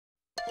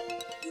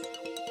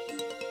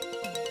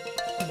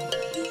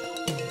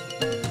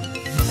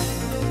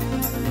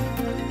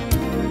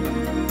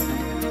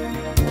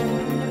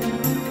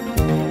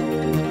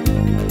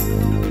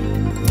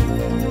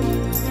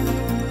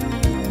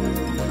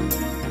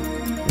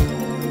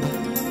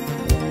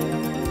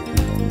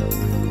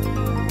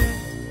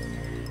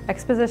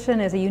Exposition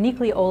is a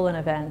uniquely Olin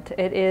event.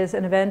 It is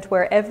an event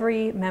where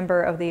every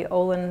member of the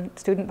Olin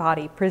student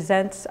body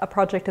presents a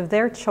project of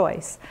their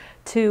choice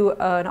to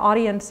an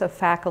audience of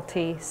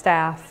faculty,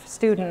 staff,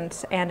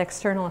 students, and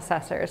external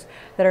assessors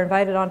that are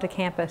invited onto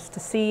campus to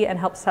see and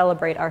help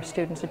celebrate our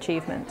students'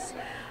 achievements.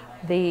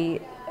 The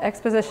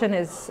exposition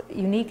is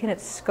unique in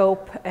its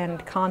scope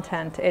and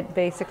content. It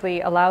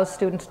basically allows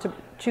students to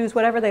choose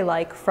whatever they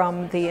like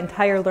from the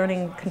entire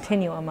learning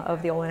continuum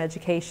of the Olin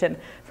education,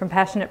 from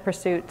passionate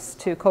pursuits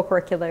to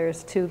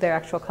co-curriculars to their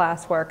actual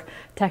classwork,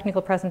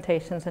 technical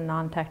presentations and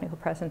non-technical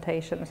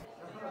presentations.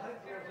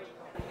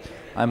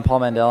 I'm Paul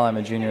Mandel. I'm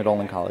a junior at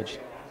Olin College.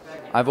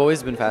 I've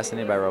always been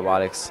fascinated by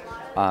robotics.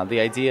 The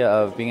idea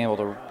of being able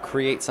to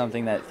create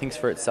something that thinks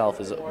for itself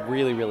is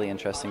really, really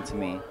interesting to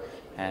me,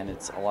 and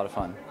it's a lot of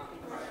fun.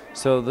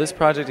 So this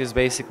project is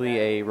basically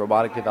a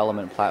robotic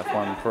development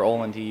platform for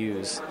Olin to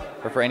use,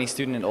 or for any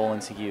student at Olin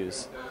to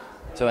use.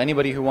 So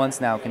anybody who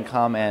wants now can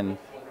come and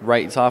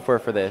write software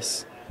for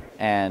this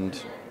and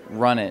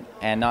run it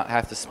and not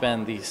have to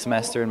spend the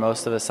semester and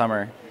most of the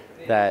summer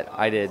that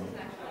I did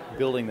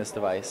building this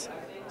device.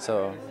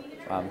 So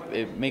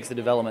it makes the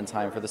development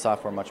time for the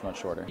software much,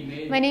 much shorter.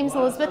 My name is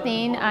Elizabeth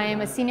Dean. I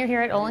am a senior here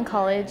at Olin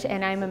College,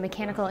 and I'm a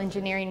mechanical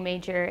engineering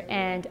major,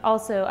 and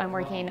also I'm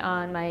working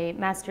on my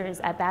master's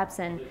at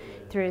Babson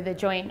through the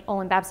joint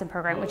Olin-Babson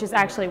program, which is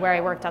actually where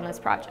I worked on this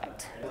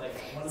project.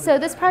 So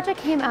this project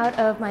came out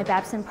of my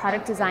Babson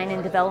Product Design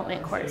and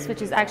Development course,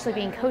 which is actually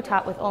being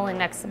co-taught with Olin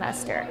next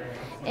semester.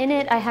 In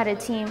it, I had a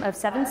team of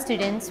 7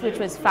 students, which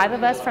was 5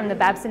 of us from the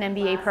Babson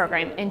MBA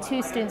program and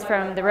 2 students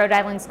from the Rhode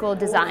Island School of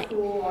Design.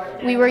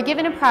 We were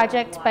given a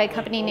project by a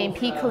company named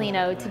P.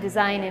 Colino to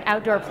design an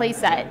outdoor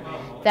playset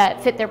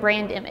that fit their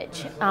brand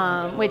image,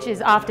 which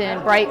is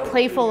often bright,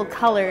 playful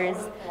colors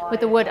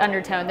with a wood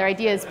undertone. Their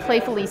idea is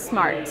playfully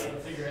smart,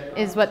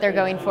 is what they're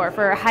going for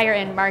a higher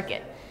end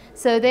market.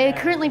 So they've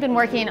currently been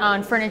working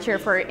on furniture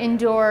for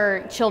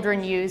indoor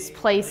children use,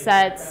 play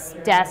sets,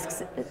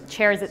 desks,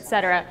 chairs,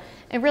 etc.,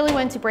 and really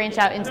wanted to branch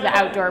out into the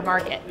outdoor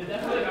market.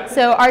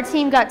 So our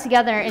team got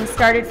together and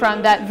started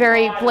from that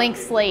very blank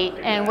slate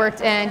and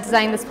worked and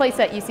designed this play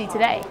set you see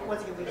today.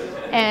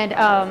 And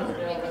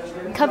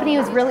the company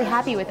was really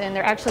happy with it, and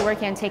they're actually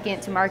working on taking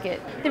it to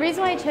market. The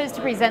reason why I chose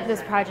to present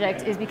this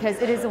project is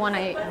because it is the one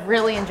I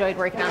really enjoyed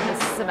working on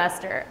this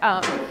semester.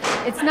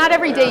 It's not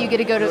every day you get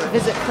to go to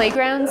visit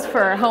playgrounds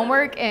for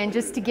homework and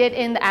just to get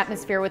in the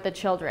atmosphere with the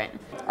children.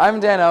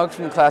 I'm Dan Oak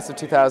from the class of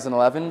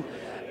 2011,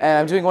 and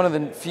I'm doing one of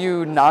the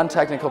few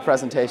non-technical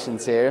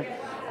presentations here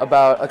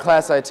about a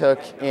class I took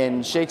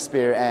in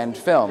Shakespeare and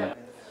film.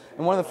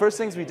 And one of the first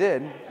things we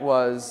did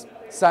was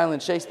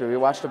silent Shakespeare. We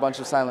watched a bunch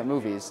of silent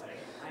movies.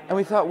 And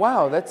we thought,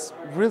 wow, that's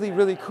really,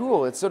 really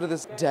cool. It's sort of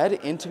this dead,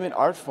 intimate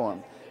art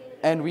form.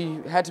 And we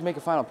had to make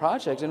a final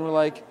project, and we're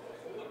like,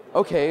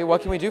 okay,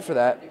 what can we do for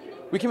that?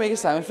 We can make a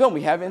silent film.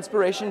 We have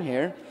inspiration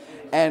here,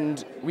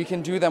 and we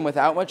can do them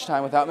without much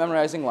time, without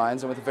memorizing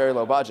lines, and with a very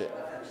low budget.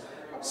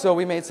 So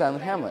we made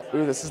Silent Hamlet.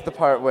 Ooh, this is the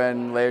part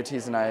when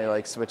Laertes and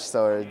I switch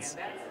swords,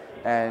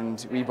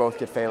 and we both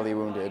get fatally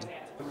wounded.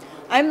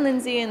 I'm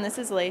Lindsay, and this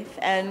is Leif,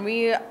 and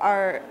we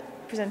are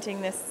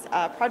presenting this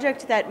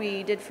project that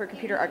we did for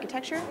computer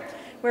architecture,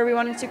 where we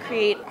wanted to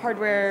create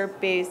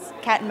hardware-based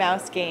cat and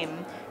mouse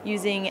game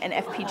using an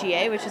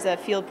FPGA, which is a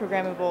field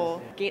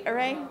programmable gate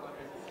array.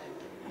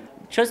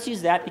 Chose to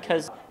use that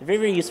because they're very,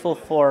 very useful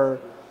for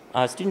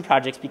student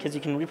projects, because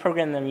you can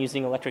reprogram them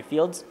using electric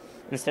fields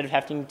instead of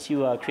having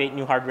to create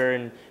new hardware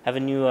and have a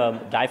new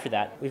die for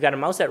that. We've got a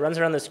mouse that runs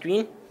around the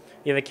screen.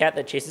 You have a cat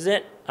that chases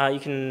it. You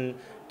can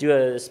do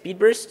a speed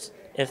burst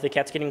if the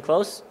cat's getting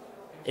close,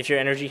 if your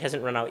energy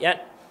hasn't run out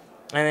yet.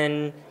 And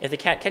then if the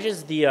cat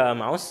catches the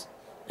mouse,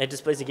 it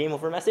displays a game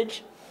over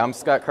message. I'm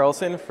Scott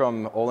Carlson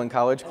from Olin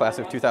College, class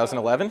of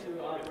 2011.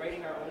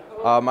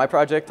 My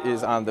project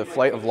is on the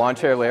flight of Lawn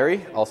Chair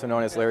Larry, also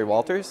known as Larry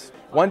Walters.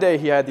 One day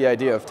he had the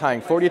idea of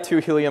tying 42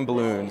 helium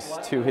balloons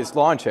to his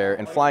lawn chair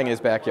and flying in his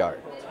backyard.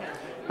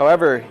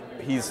 However,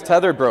 his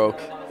tether broke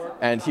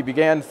and he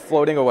began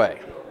floating away.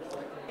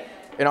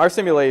 In our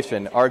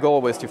simulation, our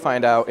goal was to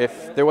find out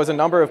if there was a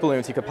number of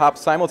balloons he could pop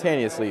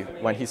simultaneously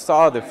when he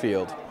saw the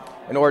field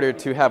in order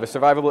to have a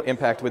survivable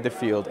impact with the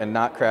field and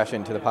not crash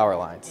into the power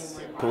lines.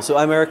 Cool. So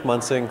I'm Eric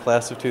Munson,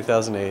 class of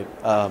 2008.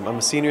 I'm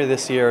a senior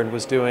this year and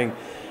was doing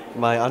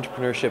my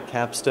entrepreneurship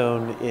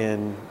capstone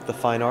in the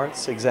fine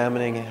arts,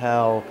 examining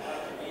how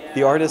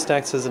the artist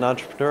acts as an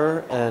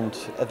entrepreneur, and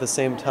at the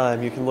same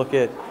time you can look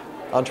at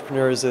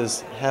entrepreneurs as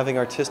having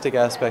artistic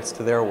aspects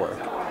to their work.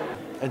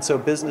 And so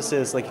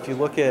businesses, like if you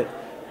look at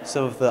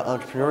some of the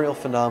entrepreneurial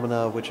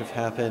phenomena which have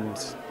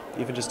happened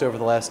even just over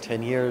the last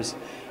 10 years,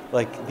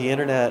 like the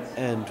internet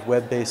and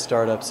web-based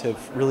startups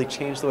have really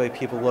changed the way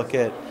people look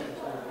at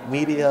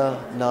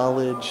media,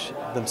 knowledge,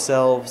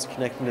 themselves,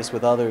 connectedness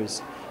with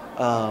others,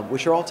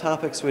 which are all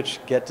topics which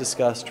get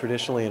discussed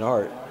traditionally in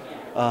art.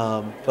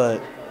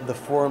 But the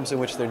forums in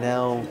which they're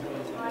now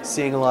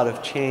seeing a lot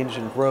of change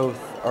and growth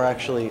are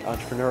actually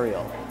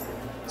entrepreneurial.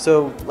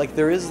 So like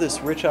there is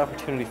this rich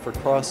opportunity for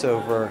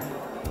crossover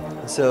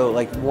So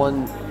like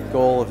one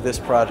goal of this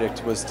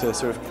project was to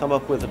sort of come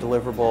up with a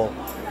deliverable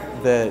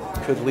that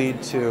could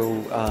lead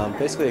to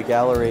basically a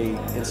gallery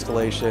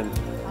installation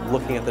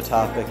looking at the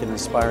topic and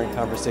inspiring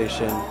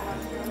conversation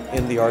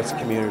in the arts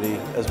community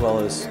as well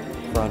as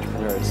for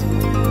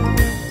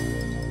entrepreneurs.